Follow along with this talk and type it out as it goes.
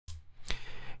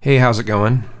Hey, how's it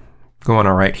going? Going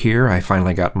all right here. I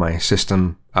finally got my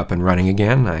system up and running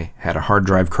again. I had a hard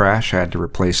drive crash. I had to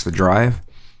replace the drive.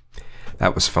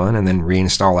 That was fun, and then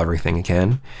reinstall everything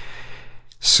again.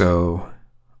 So,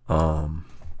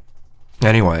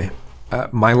 anyway,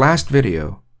 my last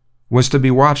video was to be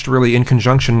watched really in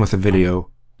conjunction with a video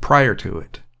prior to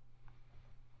it.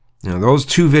 You know, those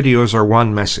two videos are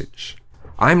one message.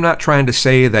 I'm not trying to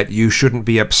say that you shouldn't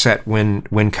be upset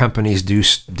when companies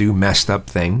do messed up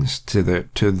things to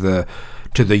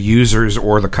the users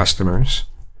or the customers.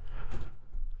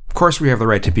 Of course we have the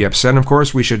right to be upset, and of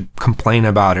course we should complain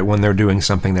about it when they're doing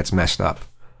something that's messed up.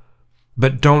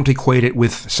 But don't equate it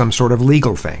with some sort of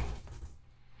legal thing.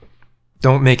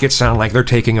 Don't make it sound like they're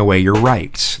taking away your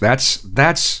rights. That's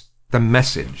the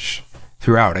message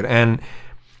throughout it. And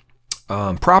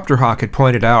Propterhawk had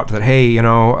pointed out that, hey, you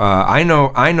know, I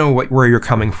know where you're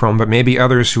coming from, but maybe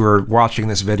others who are watching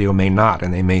this video may not,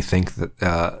 and they may think that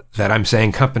that I'm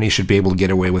saying companies should be able to get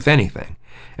away with anything.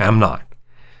 And I'm not.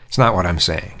 It's not what I'm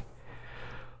saying.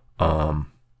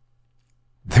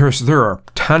 There are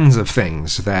tons of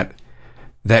things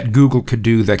that Google could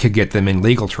do that could get them in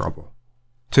legal trouble,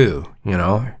 too. You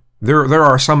know, there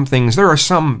are some things, there are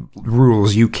some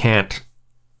rules you can't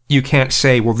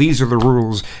say, well, these are the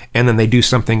rules, and then they do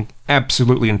something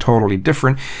absolutely and totally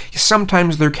different.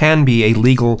 Sometimes there can be a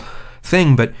legal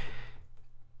thing, but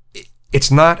it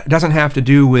doesn't have to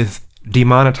do with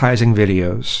demonetizing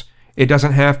videos. It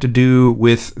doesn't have to do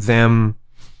with them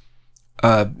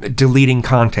deleting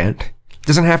content. It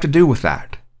doesn't have to do with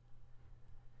that.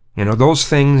 You know, those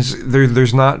things,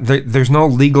 there's no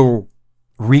legal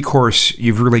recourse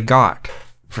you've really got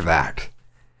for that.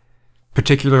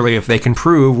 Particularly if they can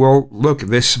prove, well, look,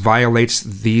 this violates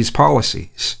these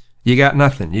policies. You got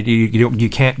nothing. You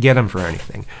can't get them for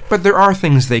anything. But there are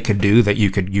things they could do that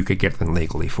you could get them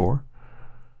legally for.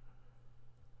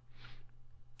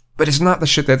 But it's not the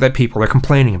shit that people are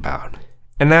complaining about.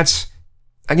 And that's,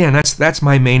 again, that's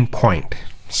my main point.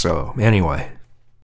 So, anyway.